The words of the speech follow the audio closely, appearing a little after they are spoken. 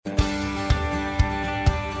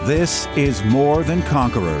This is More Than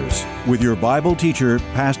Conquerors with your Bible teacher,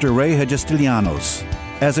 Pastor Ray Hagestilianos.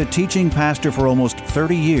 As a teaching pastor for almost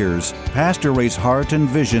 30 years, Pastor Ray's heart and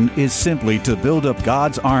vision is simply to build up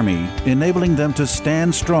God's army, enabling them to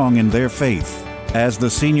stand strong in their faith. As the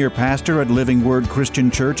senior pastor at Living Word Christian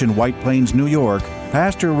Church in White Plains, New York,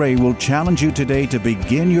 Pastor Ray will challenge you today to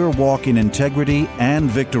begin your walk in integrity and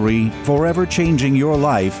victory, forever changing your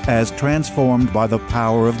life as transformed by the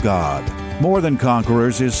power of God. More Than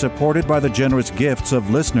Conquerors is supported by the generous gifts of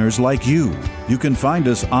listeners like you. You can find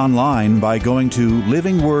us online by going to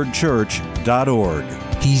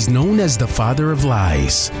livingwordchurch.org. He's known as the father of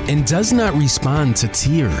lies and does not respond to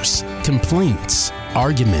tears, complaints,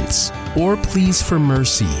 arguments, or pleas for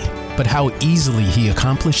mercy. But how easily he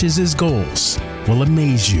accomplishes his goals will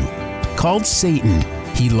amaze you. Called Satan,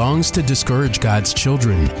 he longs to discourage God's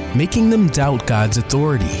children, making them doubt God's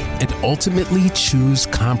authority and ultimately choose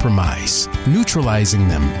compromise, neutralizing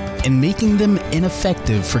them and making them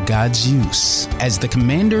ineffective for God's use. As the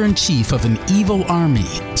commander-in-chief of an evil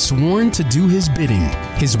army, sworn to do his bidding,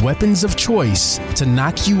 his weapons of choice to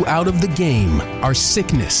knock you out of the game are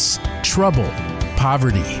sickness, trouble,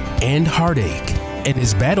 poverty, and heartache. And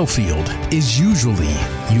his battlefield is usually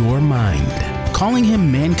your mind. Calling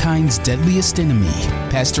him mankind's deadliest enemy,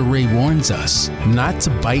 Pastor Ray warns us not to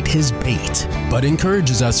bite his bait, but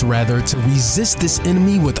encourages us rather to resist this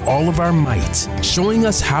enemy with all of our might, showing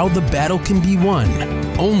us how the battle can be won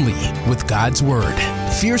only with God's word,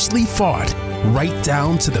 fiercely fought right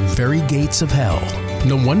down to the very gates of hell.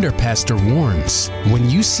 No wonder Pastor warns, when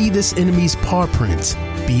you see this enemy's paw print,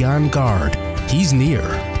 be on guard. He's near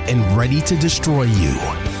and ready to destroy you.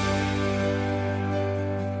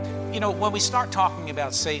 You know, when we start talking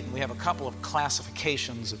about Satan, we have a couple of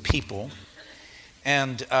classifications of people.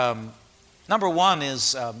 And number one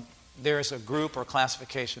is there's a group or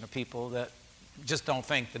classification of people that just don't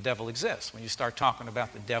think the devil exists. When you start talking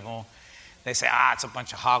about the devil, they say, it's a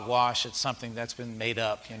bunch of hogwash, it's something that's been made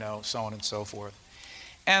up, so on and so forth.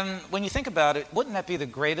 And when you think about it, wouldn't that be the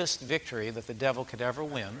greatest victory that the devil could ever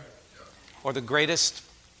win, or the greatest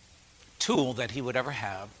tool that he would ever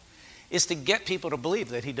have, is to get people to believe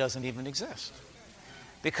that he doesn't even exist.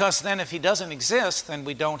 Because then if he doesn't exist, then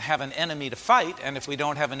we don't have an enemy to fight, and if we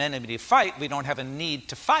don't have an enemy to fight, we don't have a need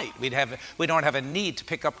to fight. We don't have a need to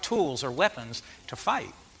pick up tools or weapons to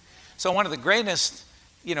fight. So one of the greatest,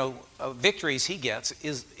 victories he gets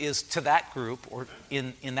is to that group, or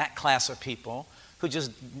in that class of people who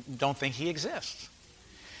just don't think he exists.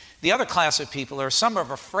 The other class of people are some are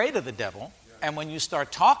afraid of the devil, and when you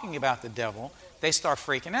start talking about the devil, they start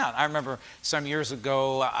freaking out. I remember some years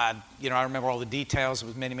ago, I remember all the details. It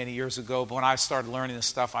was many, many years ago. But when I started learning this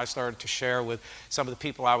stuff, I started to share with some of the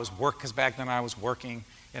people I was working, because back then I was working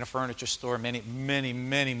in a furniture store many, many,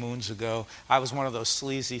 many moons ago. I was one of those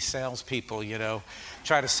sleazy salespeople,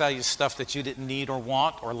 try to sell you stuff that you didn't need or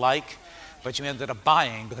want or like, but you ended up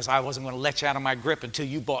buying because I wasn't going to let you out of my grip until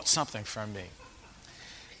you bought something from me.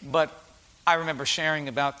 But I remember sharing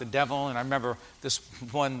about the devil, and I remember this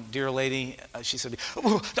one dear lady, she said,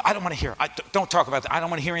 I don't want to hear, don't talk about that. I don't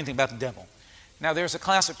want to hear anything about the devil. Now, there's a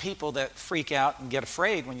class of people that freak out and get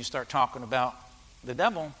afraid when you start talking about the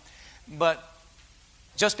devil, but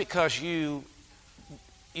just because you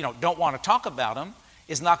don't want to talk about him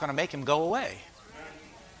is not going to make him go away.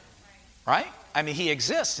 Right? I mean, he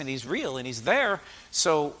exists, and he's real, and he's there,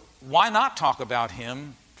 so why not talk about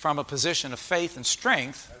him from a position of faith and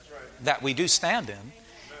strength that we do stand in,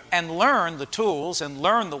 and learn the tools and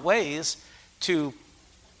learn the ways to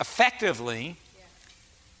effectively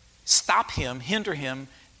stop him, hinder him,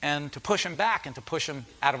 and to push him back and to push him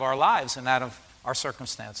out of our lives and out of our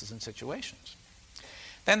circumstances and situations.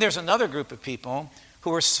 Then there's another group of people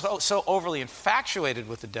who are so overly infatuated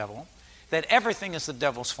with the devil that everything is the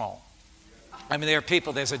devil's fault. I mean, there are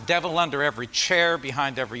people, there's a devil under every chair,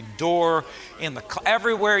 behind every door,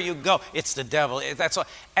 everywhere you go, it's the devil. That's all.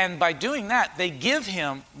 And by doing that, they give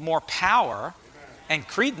him more power and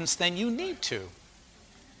credence than you need to.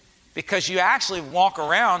 Because you actually walk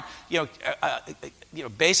around,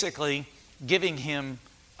 basically giving him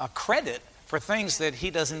a credit for things that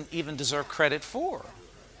he doesn't even deserve credit for.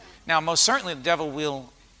 Now, most certainly the devil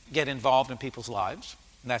will get involved in people's lives,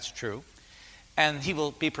 and that's true. And he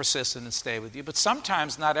will be persistent and stay with you. But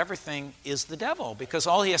sometimes not everything is the devil, because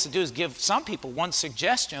all he has to do is give some people one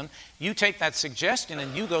suggestion. You take that suggestion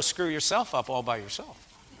and you go screw yourself up all by yourself.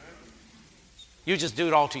 You just do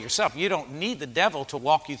it all to yourself. You don't need the devil to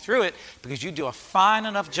walk you through it, because you do a fine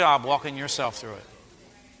enough job walking yourself through it.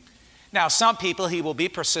 Now, some people he will be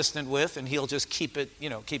persistent with, and he'll just keep it.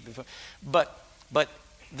 But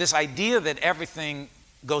this idea that everything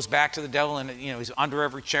goes back to the devil and, he's under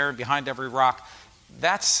every chair and behind every rock.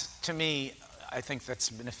 That's, to me, I think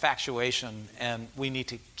that's an infatuation, and we need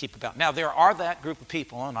to keep about. Now, there are that group of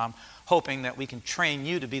people, and I'm hoping that we can train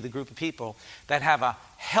you to be the group of people that have a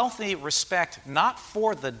healthy respect, not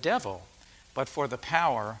for the devil, but for the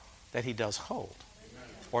power that he does hold,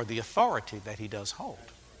 or the authority that he does hold.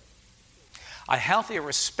 A healthy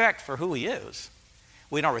respect for who he is.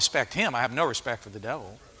 We don't respect him. I have no respect for the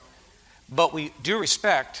devil. But we do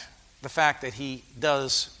respect the fact that he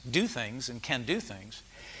does do things and can do things.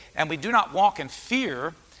 And we do not walk in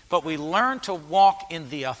fear, but we learn to walk in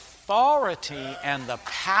the authority and the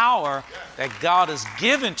power that God has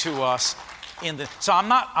given to us. So I'm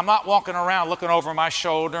not walking around looking over my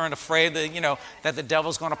shoulder and afraid that, that the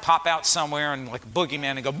devil's going to pop out somewhere and like a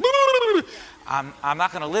boogeyman and go, boo! I'm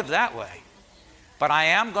not going to live that way. But I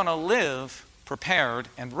am going to live prepared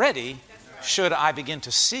and ready should I begin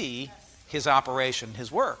to see his operation,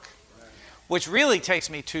 his work. Which really takes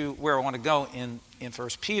me to where I want to go in 1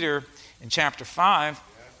 Peter in chapter 5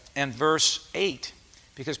 and verse 8.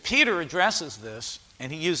 Because Peter addresses this,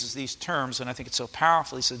 and he uses these terms, and I think it's so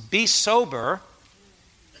powerful. He says, be sober,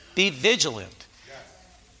 be vigilant,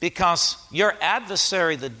 because your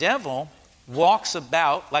adversary, the devil, walks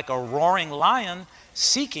about like a roaring lion,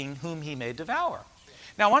 seeking whom he may devour.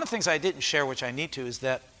 Now, one of the things I didn't share, which I need to, is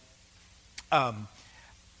that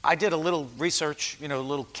I did a little research, a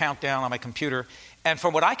little countdown on my computer, and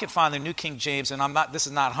from what I could find, the New King James, and this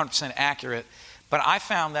is not 100% accurate, but I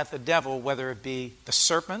found that the devil, whether it be the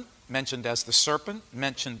serpent, mentioned as the serpent,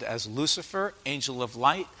 mentioned as Lucifer, angel of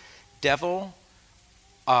light, devil,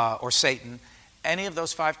 or Satan, any of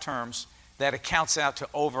those 5 terms, that it counts out to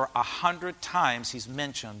over 100 times he's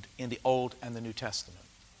mentioned in the Old and the New Testament.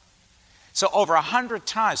 So over 100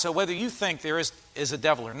 times. So whether you think there is a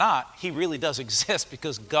devil or not, he really does exist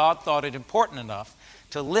because God thought it important enough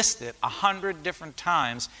to list it 100 different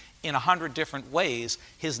times in 100 different ways.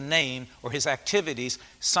 His name or his activities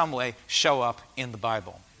some way show up in the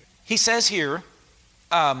Bible. He says here,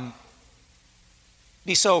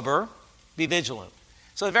 be sober, be vigilant.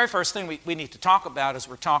 So the very first thing we need to talk about as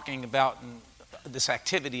we're talking about this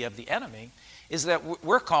activity of the enemy is that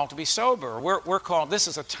we're called to be sober. We're called, this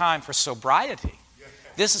is a time for sobriety.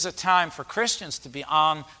 This is a time for Christians to be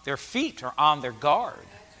on their feet or on their guard.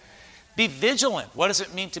 Be vigilant. What does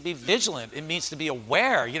it mean to be vigilant? It means to be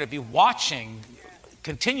aware, be watching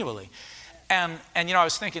continually. And I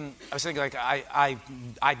was thinking like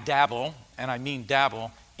I dabble, and I mean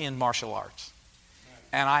dabble, in martial arts.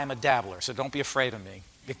 And I am a dabbler, so don't be afraid of me,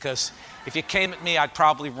 because if you came at me, I'd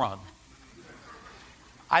probably run.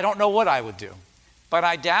 I don't know what I would do, but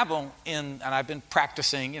I dabble in, and I've been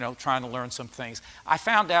practicing, trying to learn some things. I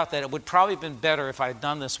found out that it would probably have been better if I had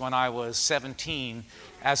done this when I was 17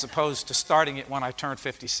 as opposed to starting it when I turned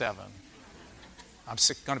 57. I'm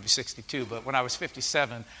going to be 62, but when I was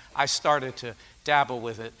 57, I started to dabble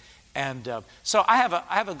with it. And so I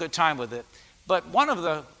have a good time with it. But one of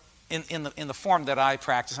the, in the form that I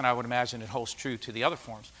practice, and I would imagine it holds true to the other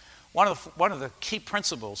forms, one of the key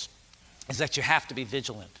principles is that you have to be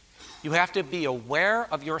vigilant. You have to be aware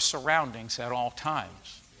of your surroundings at all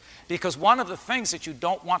times. Because one of the things that you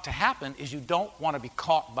don't want to happen is you don't want to be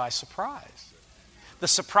caught by surprise. The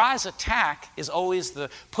surprise attack is always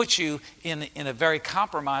puts you in a very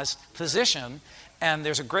compromised position, and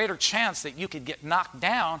there's a greater chance that you could get knocked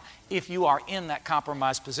down if you are in that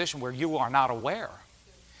compromised position where you are not aware.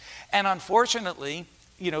 And unfortunately,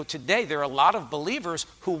 today there are a lot of believers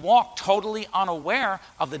who walk totally unaware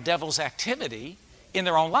of the devil's activity in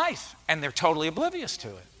their own life, and they're totally oblivious to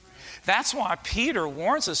it. That's why Peter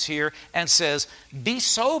warns us here and says, be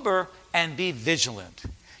sober and be vigilant.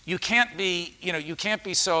 You can't be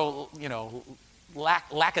so,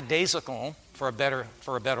 lackadaisical, for a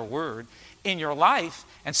better word, in your life,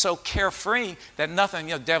 and so carefree that nothing,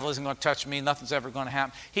 the devil isn't going to touch me, nothing's ever going to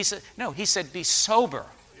happen. He said, be sober.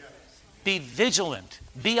 Be vigilant.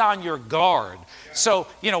 Be on your guard. So,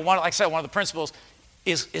 like I said, one of the principles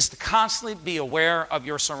is to constantly be aware of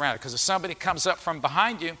your surroundings. Because if somebody comes up from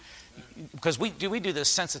behind you, because we do this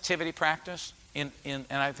sensitivity practice, and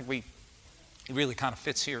I think it really kind of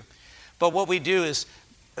fits here. But what we do is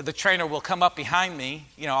the trainer will come up behind me.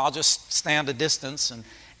 I'll just stand a distance,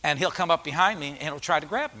 and he'll come up behind me, and he'll try to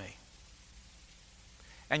grab me.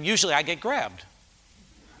 And usually I get grabbed.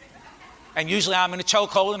 And usually I'm in a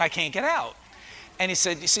chokehold and I can't get out. And he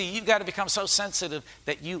said, you see, you've got to become so sensitive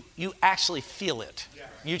that you actually feel it.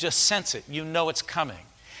 You just sense it. You know it's coming.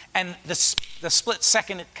 And the split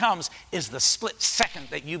second it comes is the split second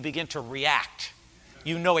that you begin to react.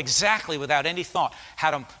 You know exactly, without any thought,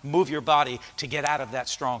 how to move your body to get out of that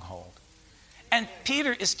stronghold. And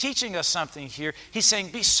Peter is teaching us something here. He's saying,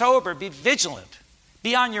 be sober, be vigilant,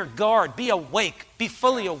 be on your guard, be awake, be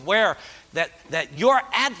fully aware that your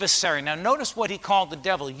adversary, now notice what he called the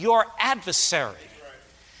devil, your adversary.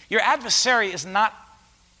 Your adversary is not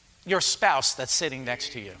your spouse that's sitting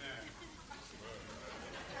next to you,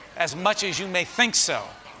 as much as you may think so.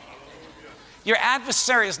 Your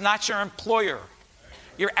adversary is not your employer.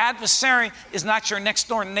 Your adversary is not your next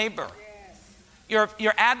door neighbor.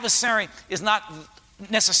 Your adversary is not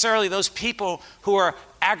necessarily those people who are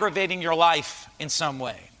aggravating your life in some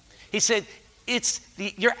way. He said, it's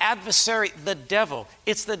your adversary, the devil.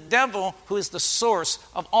 It's the devil who is the source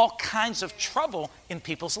of all kinds of trouble in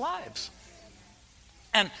people's lives.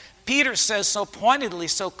 And Peter says so pointedly,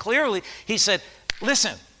 so clearly, he said,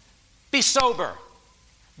 listen, be sober,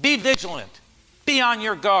 be vigilant, be on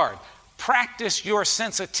your guard. Practice your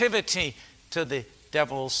sensitivity to the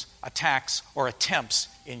devil's attacks or attempts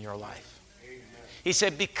in your life. Amen. He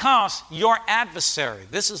said, because your adversary,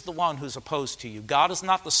 this is the one who's opposed to you. God is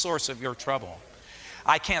not the source of your trouble.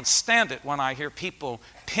 I can't stand it when I hear people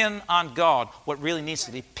pin on God what really needs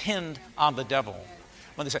to be pinned on the devil.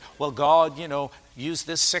 When they say, well, God, use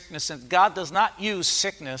this sickness. And God does not use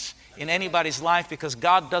sickness in anybody's life because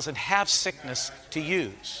God doesn't have sickness to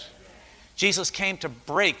use. Jesus came to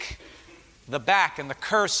break the back and the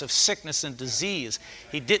curse of sickness and disease.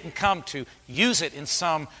 He didn't come to use it in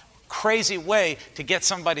some crazy way to get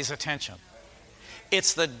somebody's attention.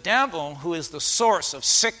 It's the devil who is the source of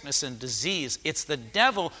sickness and disease. It's the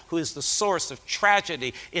devil who is the source of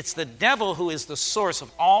tragedy. It's the devil who is the source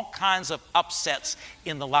of all kinds of upsets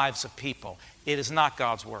in the lives of people. It is not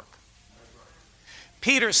God's work.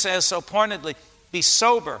 Peter says so pointedly, be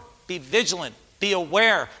sober, be vigilant, be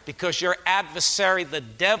aware, because your adversary, the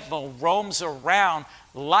devil, roams around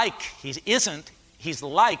like he's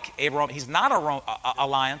not a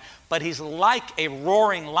lion, but he's like a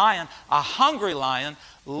roaring lion, a hungry lion,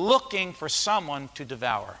 looking for someone to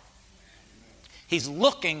devour. He's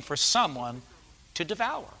looking for someone to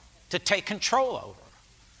devour, to take control over,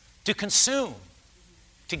 to consume,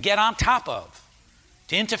 to get on top of,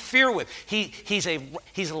 to interfere with.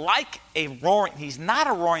 He's like a roaring, he's not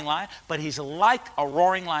a roaring lion, but he's like a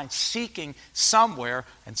roaring lion seeking somewhere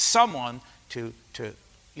and someone to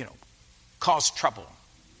cause trouble,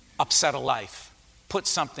 upset a life, put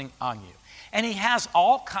something on you. And he has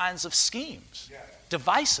all kinds of schemes,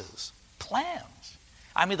 devices, plans.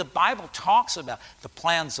 I mean, the Bible talks about the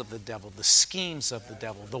plans of the devil, the schemes of the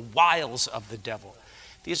devil, the wiles of the devil.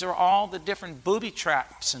 These are all the different booby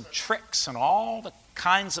traps and tricks and all the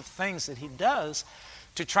kinds of things that he does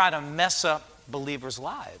to try to mess up believers'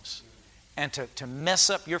 lives and to mess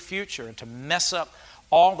up your future and to mess up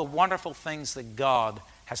all the wonderful things that God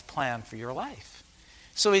has planned for your life.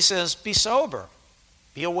 So he says, be sober,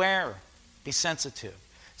 be aware, be sensitive.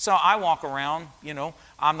 So I walk around,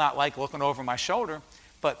 I'm not like looking over my shoulder,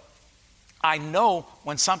 but I know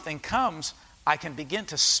when something comes, I can begin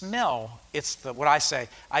to smell. It's what I say.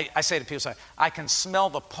 I say to people, I can smell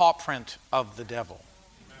the paw print of the devil.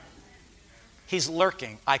 He's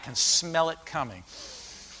lurking. I can smell it coming.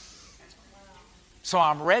 So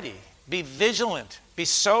I'm ready. Be vigilant. Be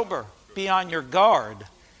sober. Be on your guard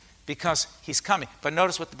because he's coming. But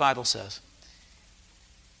notice what the Bible says.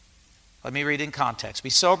 Let me read in context.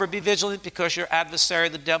 Be sober, be vigilant, because your adversary,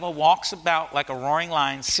 the devil, walks about like a roaring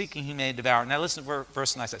lion, seeking whom he may devour. Now listen to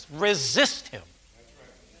verse 9 says, resist him.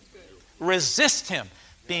 Resist him,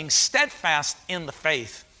 being steadfast in the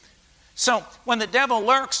faith. So when the devil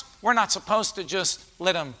lurks, we're not supposed to just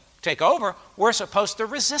let him take over. We're supposed to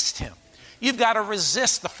resist him. You've got to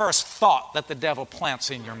resist the first thought that the devil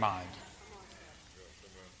plants in your mind.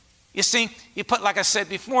 You see, like I said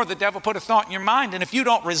before, the devil put a thought in your mind, and if you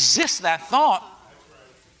don't resist that thought,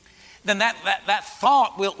 then that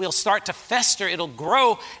thought will start to fester, it'll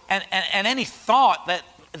grow, and any thought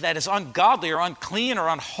that is ungodly or unclean or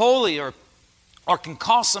unholy or can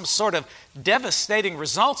cause some sort of devastating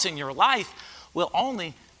results in your life will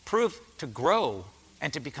only prove to grow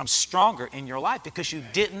and to become stronger in your life because you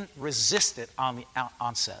didn't resist it on the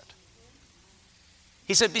onset.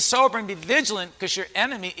 He said, be sober and be vigilant because your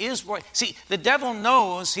enemy is... See, the devil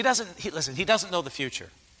knows, he doesn't know the future.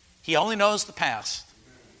 He only knows the past.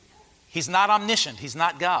 He's not omniscient. He's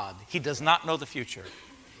not God. He does not know the future.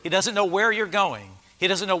 He doesn't know where you're going. He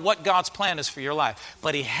doesn't know what God's plan is for your life.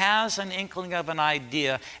 But he has an inkling of an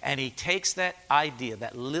idea, and he takes that idea,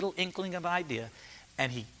 that little inkling of idea,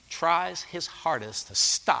 and he tries his hardest to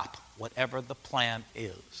stop whatever the plan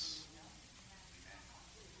is.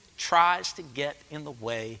 Tries to get in the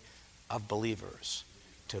way of believers,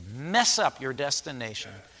 to mess up your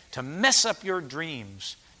destination, to mess up your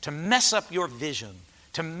dreams, to mess up your vision,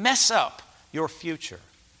 to mess up your future.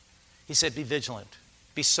 He said, be vigilant,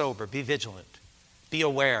 be sober, be vigilant, be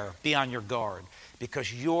aware, be on your guard,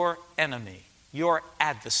 because your enemy, your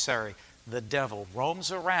adversary, the devil,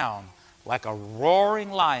 roams around like a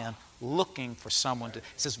roaring lion looking for someone to, he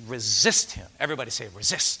says, resist him. Everybody say,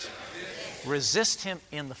 resist. Resist him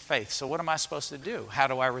in the faith. So what am I supposed to do? How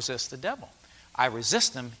do I resist the devil? I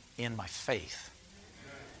resist him in my faith.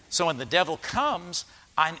 So when the devil comes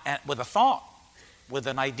with a thought, with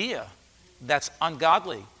an idea that's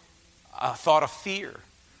ungodly, a thought of fear,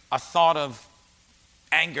 a thought of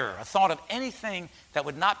anger, a thought of anything that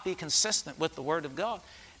would not be consistent with the Word of God,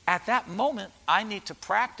 at that moment, I need to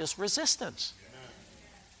practice resistance.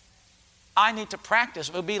 I need to practice.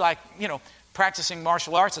 It would be like, practicing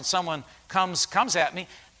martial arts and someone comes at me.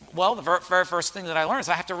 Well, the very first thing that I learn is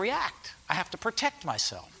I have to react. I have to protect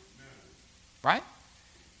myself. Right?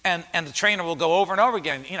 And the trainer will go over and over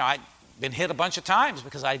again. I've been hit a bunch of times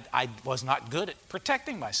because I was not good at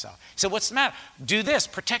protecting myself. So what's the matter? Do this,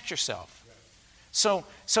 protect yourself. So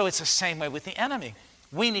it's the same way with the enemy.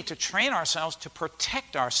 We need to train ourselves to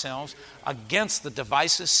protect ourselves against the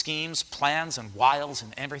devices, schemes, plans, and wiles,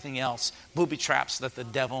 and everything else, booby traps that the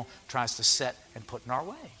devil tries to set and put in our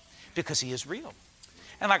way, because he is real.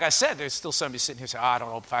 And like I said, there's still somebody sitting here saying, I don't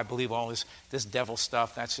know if I believe all this devil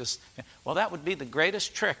stuff. That's just, well, that would be the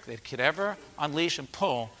greatest trick that could ever unleash and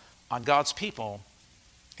pull on God's people,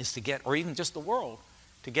 is to get, or even just the world,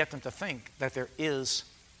 to get them to think that there is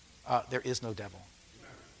no devil.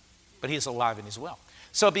 But he is alive and he's well.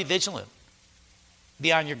 So be vigilant.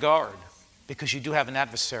 Be on your guard, because you do have an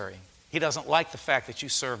adversary. He doesn't like the fact that you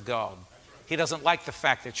serve God. He doesn't like the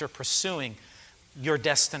fact that you're pursuing your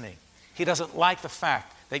destiny. He doesn't like the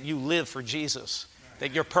fact that you live for Jesus,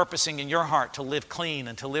 that you're purposing in your heart to live clean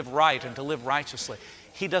and to live right and to live righteously.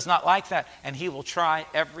 He does not like that, and he will try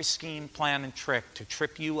every scheme, plan, and trick to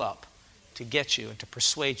trip you up, to get you and to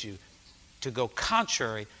persuade you to go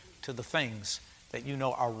contrary to the things that you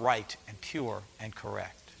know are right and pure and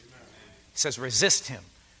correct. He says, resist him.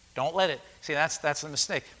 Don't let it. See, that's the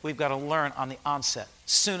mistake. We've got to learn on the onset,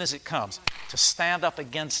 as soon as it comes, to stand up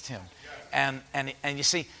against him. And you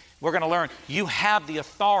see, we're going to learn, you have the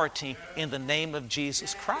authority in the name of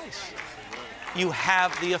Jesus Christ. You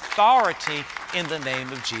have the authority in the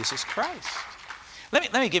name of Jesus Christ.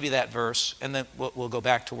 Let me give you that verse, and then we'll go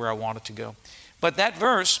back to where I wanted to go. But that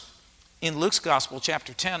verse in Luke's Gospel,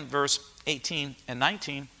 chapter 10, verse 18 and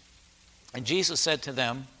 19, and Jesus said to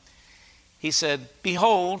them, he said,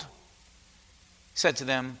 behold, said to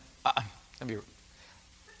them,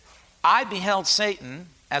 I beheld Satan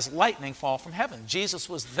as lightning fall from heaven. Jesus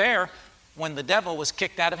was there when the devil was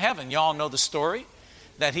kicked out of heaven. You all know the story,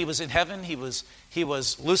 that he was in heaven. He was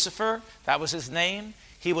Lucifer. That was his name.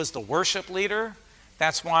 He was the worship leader.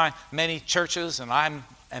 That's why many churches, and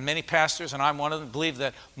many pastors, and I'm one of them, believe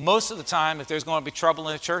that most of the time, if there's going to be trouble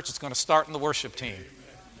in a church, it's going to start in the worship team.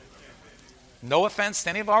 No offense to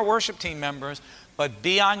any of our worship team members, but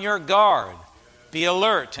be on your guard. Be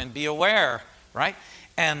alert and be aware, right?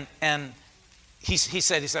 And he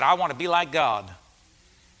said, I want to be like God.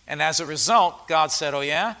 And as a result, God said, oh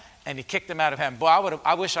yeah? And he kicked him out of heaven. Boy,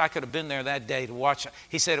 I wish I could have been there that day to watch it.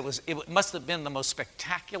 He said it must have been the most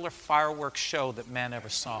spectacular fireworks show that man ever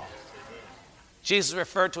saw. Jesus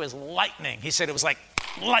referred to it as lightning. He said it was like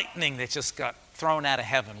lightning that just got thrown out of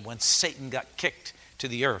heaven when Satan got kicked to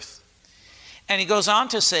the earth. And he goes on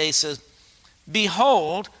to say, he says,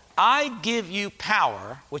 behold, I give you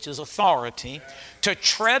power, which is authority, to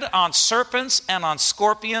tread on serpents and on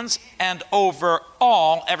scorpions and over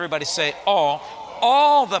all, everybody say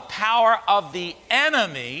all the power of the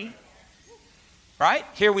enemy. Right?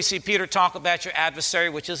 Here we see Peter talk about your adversary,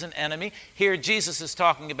 which is an enemy. Here Jesus is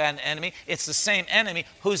talking about an enemy. It's the same enemy.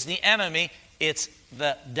 Who's the enemy? It's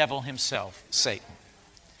the devil himself, Satan.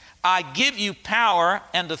 I give you power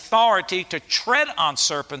and authority to tread on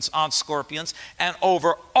serpents, on scorpions, and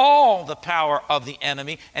over all the power of the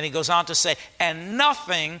enemy. And he goes on to say, and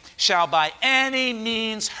nothing shall by any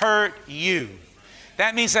means hurt you.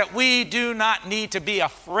 That means that we do not need to be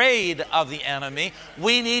afraid of the enemy.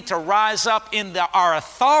 We need to rise up in our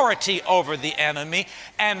authority over the enemy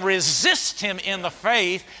and resist him in the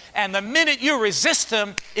faith. And the minute you resist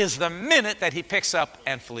him is the minute that he picks up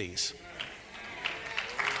and flees.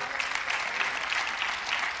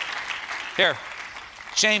 Here,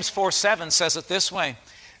 James 4:7 says it this way.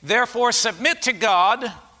 Therefore submit to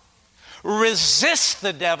God, resist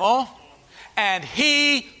the devil, and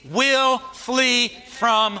he will flee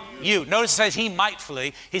from you. Notice it says he might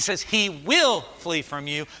flee. He says he will flee from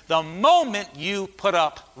you the moment you put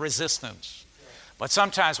up resistance. But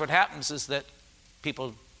sometimes what happens is that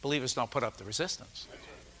people believers don't put up the resistance.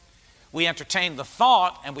 We entertain the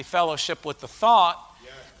thought and we fellowship with the thought,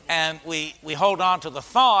 and we hold on to the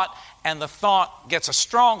thought, and the thought gets a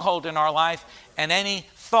stronghold in our life, and any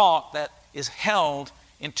thought that is held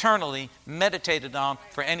internally, meditated on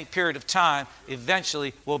for any period of time,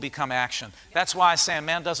 eventually will become action. That's why I say a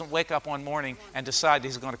man doesn't wake up one morning and decide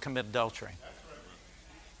he's going to commit adultery.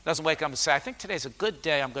 Doesn't wake up and say, I think today's a good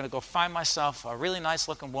day, I'm going to go find myself a really nice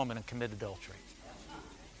looking woman and commit adultery.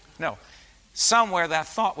 No. Somewhere that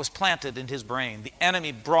thought was planted in his brain. The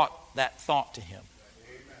enemy brought that thought to him.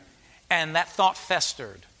 And that thought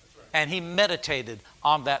festered. And he meditated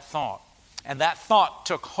on that thought. And that thought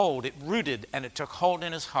took hold. It rooted and it took hold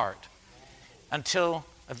in his heart. Until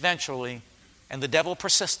eventually, and the devil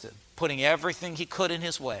persisted, putting everything he could in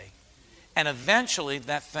his way. And eventually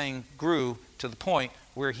that thing grew to the point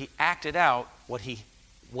where he acted out what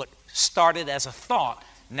started as a thought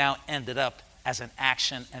now ended up as an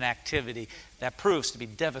action and activity that proves to be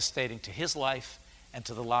devastating to his life and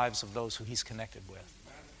to the lives of those who he's connected with.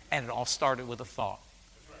 And it all started with a thought.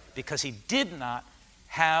 Because he did not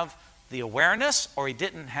have the awareness, or he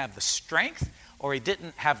didn't have the strength, or he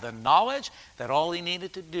didn't have the knowledge that all he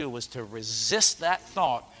needed to do was to resist that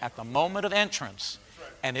thought at the moment of entrance,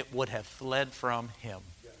 and it would have fled from him.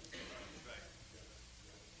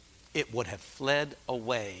 It would have fled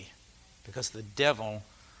away, because the devil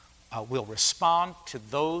will respond to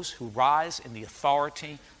those who rise in the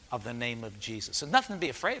authority of the name of Jesus. There's nothing to be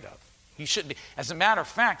afraid of. You shouldn't be. As a matter of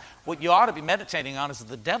fact, what you ought to be meditating on is that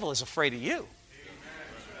the devil is afraid of you.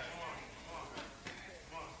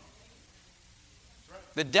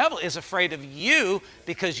 The devil is afraid of you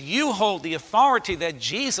because you hold the authority that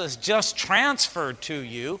Jesus just transferred to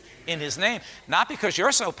you in his name. Not because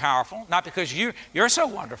you're so powerful, not because you're so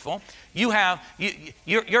wonderful. You're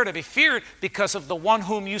to be feared because of the one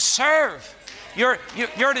whom you serve. You're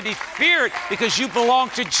to be feared because you belong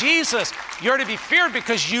to Jesus. You're to be feared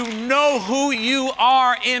because you know who you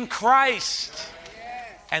are in Christ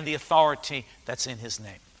and the authority that's in his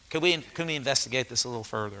name. Can we investigate this a little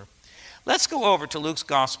further? Let's go over to Luke's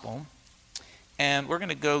Gospel, and we're going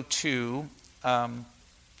to go to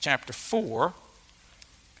chapter 4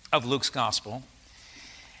 of Luke's Gospel.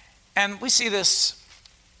 And we see this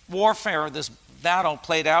warfare, this battle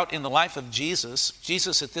played out in the life of Jesus.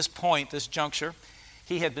 Jesus at this point, this juncture,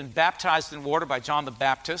 he had been baptized in water by John the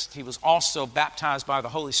Baptist. He was also baptized by the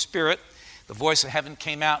Holy Spirit. The voice of heaven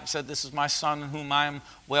came out and said, "This is my Son in whom I am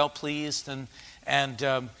well pleased." And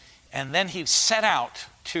then he set out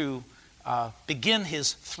to begin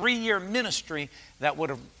his 3-year ministry that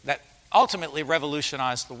ultimately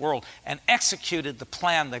revolutionized the world and executed the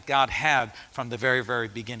plan that God had from the very, very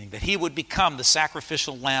beginning, that he would become the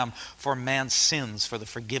sacrificial lamb for man's sins, for the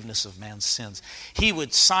forgiveness of man's sins. He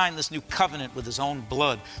would sign this new covenant with his own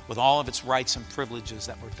blood, with all of its rights and privileges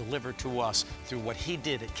that were delivered to us through what he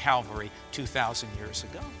did at Calvary 2,000 years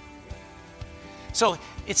ago. So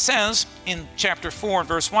it says in chapter 4,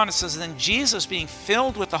 verse 1, it says, "Then Jesus, being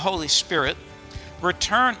filled with the Holy Spirit,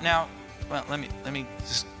 returned." Now, let me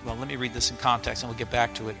read this in context, and we'll get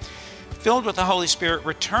back to it. "Filled with the Holy Spirit,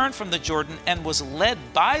 returned from the Jordan, and was led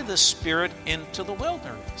by the Spirit into the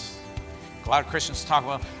wilderness." A lot of Christians talk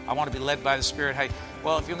about, "I want to be led by the Spirit." Hey,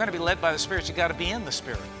 well, if you're going to be led by the Spirit, you got to be in the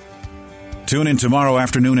Spirit. Tune in tomorrow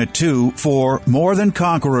afternoon at 2 for More Than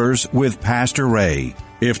Conquerors with Pastor Ray.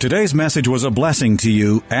 If today's message was a blessing to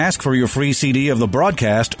you, ask for your free CD of the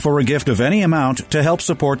broadcast for a gift of any amount to help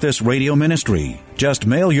support this radio ministry. Just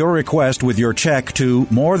mail your request with your check to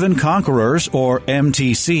More Than Conquerors, or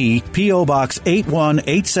MTC, P.O. Box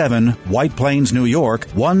 8187, White Plains, New York,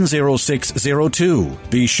 10602.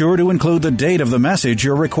 Be sure to include the date of the message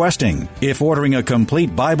you're requesting. If ordering a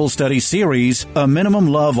complete Bible study series, a minimum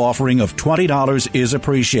love offering of $20 is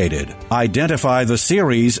appreciated. Identify the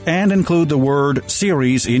series and include the word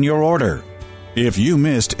series in your order. If you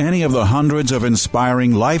missed any of the hundreds of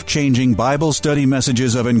inspiring, life-changing Bible study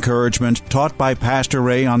messages of encouragement taught by Pastor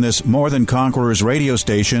Ray on this More Than Conquerors radio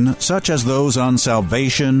station, such as those on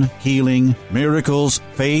salvation, healing, miracles,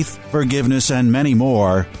 faith, forgiveness, and many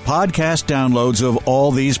more, podcast downloads of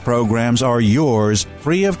all these programs are yours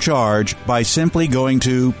free of charge by simply going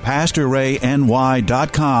to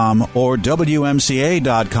PastorRayNY.com or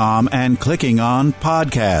WMCA.com and clicking on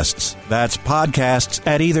Podcasts. That's podcasts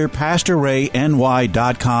at either PastorRayNY.com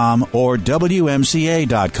or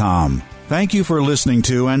WMCA.com. Thank you for listening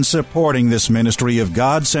to and supporting this ministry of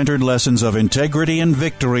God-centered lessons of integrity and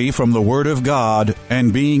victory from the Word of God,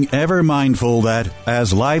 and being ever mindful that,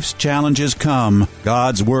 as life's challenges come,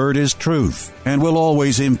 God's Word is truth and will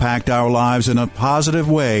always impact our lives in a positive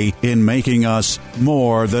way in making us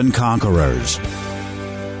more than conquerors.